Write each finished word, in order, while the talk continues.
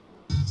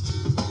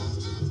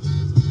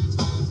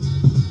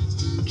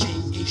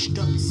changed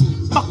up. It's in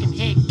your fucking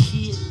head,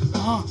 kid.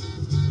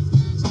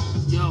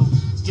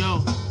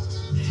 Yo.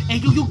 Hey,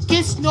 yo, you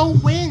gets no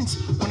wins.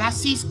 When I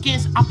see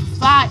skins, I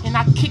fly and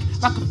I kick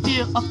like a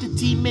fear of the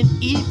demon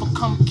evil.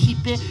 Come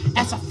keep it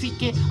as I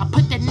freak it. I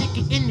put that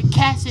nigga in the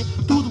cassette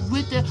through the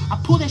winter. I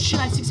pull that shit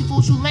like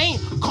 64 Tulane.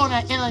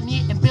 Corner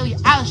Eleni and Billie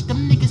Eilish.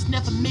 Them niggas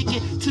never make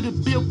it to the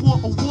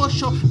Billboard award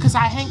show, cause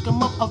I hang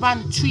them up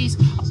around the trees.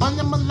 I burn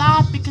them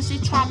alive because they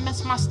try to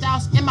mess my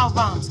styles and my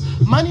rhymes.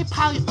 Money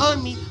probably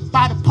earned me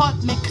by the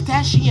apartment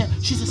Kardashian.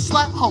 She's a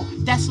slut hoe.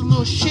 That's a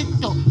little shit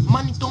though.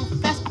 Money don't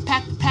fast. I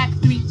pack the pack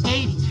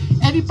 380.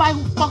 Everybody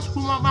who fucks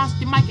with my rhymes,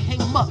 they might get hang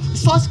them up. The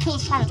source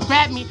killers trying to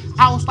grab me.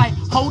 I was like,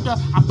 hold up,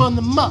 I burn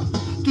them up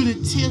through the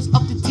tears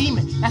of the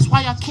demon. That's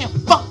why I can't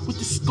fuck with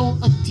the skull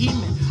of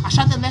demon. I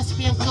shot the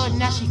lesbian girl,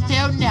 now she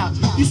failed now.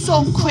 You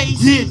so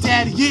crazy. Yeah,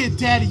 daddy, yeah,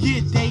 daddy,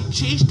 yeah, they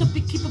changed up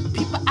and keeping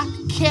people out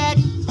the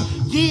caddy.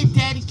 Yeah,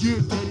 daddy,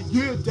 yeah, daddy,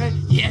 yeah,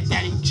 daddy, yeah,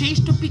 daddy,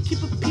 changed up and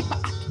keeping people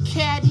out the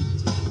caddy.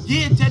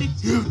 Yeah, daddy,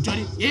 yeah,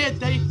 daddy, yeah,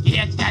 daddy,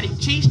 yeah, daddy,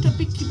 changed up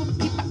and keeping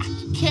people out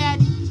the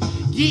caddy.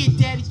 Yeah,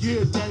 daddy,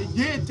 yeah, daddy,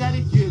 yeah,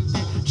 daddy, yeah,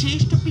 daddy,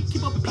 changed up and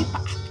keeping people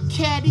out the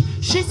caddy.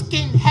 Shit's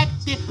getting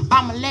hectic,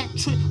 I'm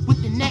electric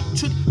with the neck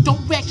trick.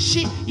 Don't wreck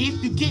shit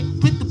if you get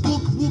with the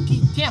boogie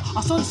woogie down.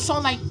 I saw this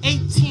song like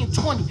 18,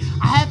 20.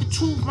 I haven't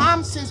true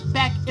rhyme since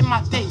back in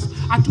my days.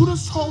 I do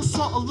this whole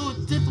song a little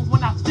different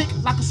when I flick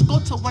like a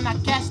sculptor, when I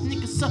gas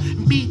niggas up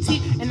in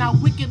BT, and I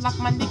wicked like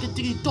my nigga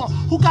Diggy Dawn.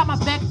 Who got my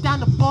back down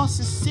to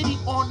Boston City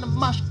on the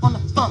mush on the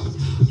funk?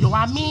 Yo,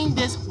 I mean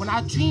this when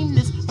I dream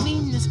this,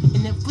 clean this,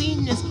 and then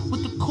clean this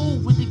with the cool,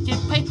 with the get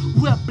paid.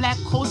 Wear black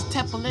coats,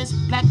 templars,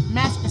 black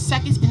masks, and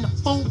seconds in the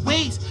 4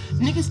 ways.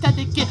 Niggas that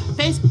they get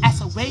face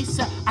as a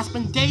racer. I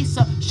spend days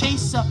up,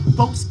 chaser,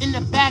 boats in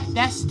the back,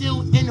 that's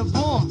still in the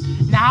room.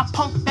 Now I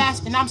punk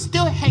fast and I'm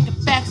still hanging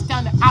facts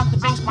down the outer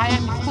banks,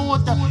 Miami,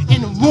 Florida,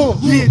 in the room.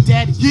 Yeah,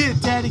 daddy, yeah,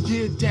 daddy,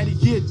 yeah, daddy,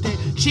 yeah, daddy.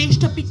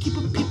 Changed up and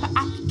keeping people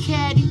out the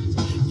caddy.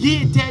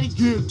 Yeah, daddy,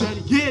 yeah,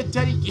 daddy, yeah,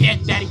 daddy, yeah,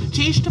 daddy.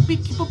 Changed up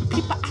and keeping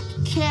people out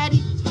the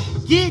caddy.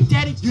 Yeah,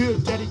 daddy, yeah,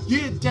 daddy,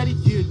 yeah, daddy,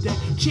 yeah,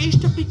 daddy.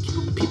 Changed up and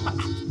keeping people out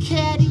the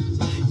caddy.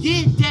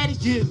 Yeah, daddy,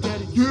 yeah,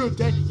 daddy, yeah,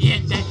 daddy, yeah,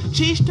 daddy.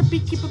 Changed up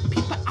and keeping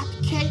people out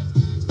the caddy.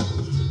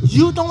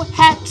 You don't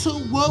have to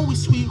worry,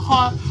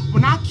 sweetheart.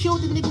 When I kill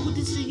the nigga with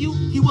this you,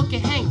 he will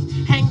get hang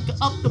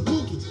up the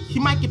boogie. He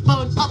might get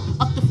burned up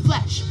the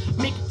flesh.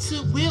 Make it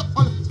to wheel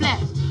on the flat.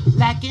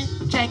 Lacking,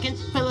 jacking,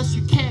 fellas,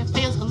 you can't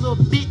fail a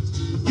little bit.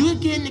 You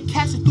get in the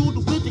castle through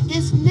the winter.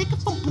 It's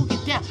nigga from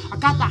boogie down. I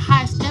got the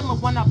highest stamina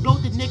when I blow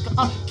the nigga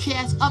up.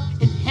 Cass up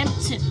in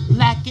Hampton.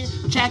 Lacking,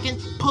 jacking,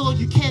 polo,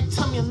 you can't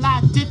tell me a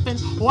lie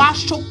different, or I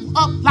choke you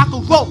up like a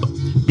rope.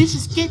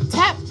 Bitches get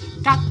tapped.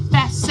 Got the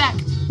fat sack,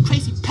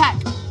 crazy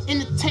pack. In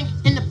the tank,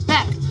 in the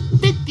back,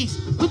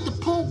 50s with the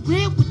pool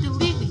rear with the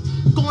lily.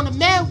 Going to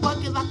mad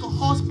rugged like a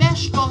horseback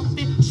straw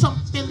fit.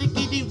 Something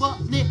lickety up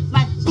lit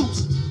like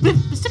boots. Rip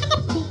the sick of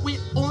the pool with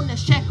on that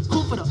shack,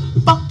 cool for the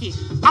bucket.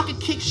 I can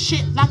kick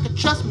shit like a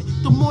trust me.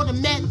 The more the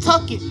man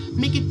tuck it,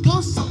 make it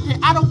good something.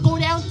 I don't go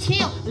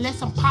downtown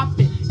unless I'm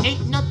popping.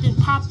 Ain't nothing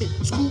popping.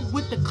 School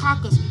with the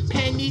cockers,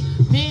 Penny,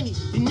 Manny.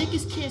 The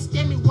niggas can't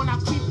stand me when I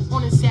creep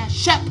on his ass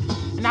shack.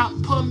 And I'll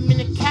put him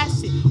in a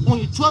cassette on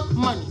your drug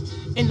money.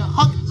 In the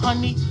hug,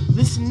 honey,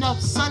 listen up,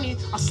 sonny.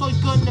 I saw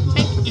you girl in the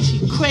bank, is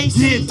she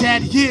crazy? Yeah,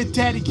 daddy, yeah,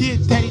 daddy, yeah,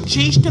 daddy.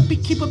 Changed up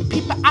and keeping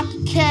people out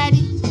the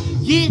caddy.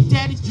 Yeah,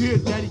 daddy, yeah,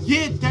 daddy,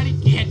 yeah, daddy,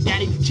 yeah,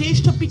 daddy.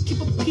 Changed up and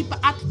keeping people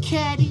out the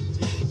caddy.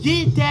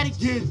 Yeah, daddy,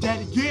 yeah,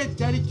 daddy, yeah,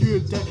 daddy, yeah,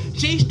 daddy.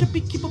 Changed up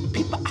and keeping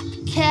people out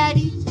the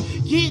caddy.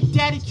 Yeah,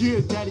 daddy, yeah,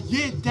 daddy,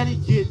 yeah, daddy,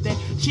 yeah, daddy.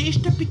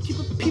 Changed up and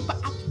keeping people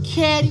out the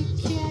caddy.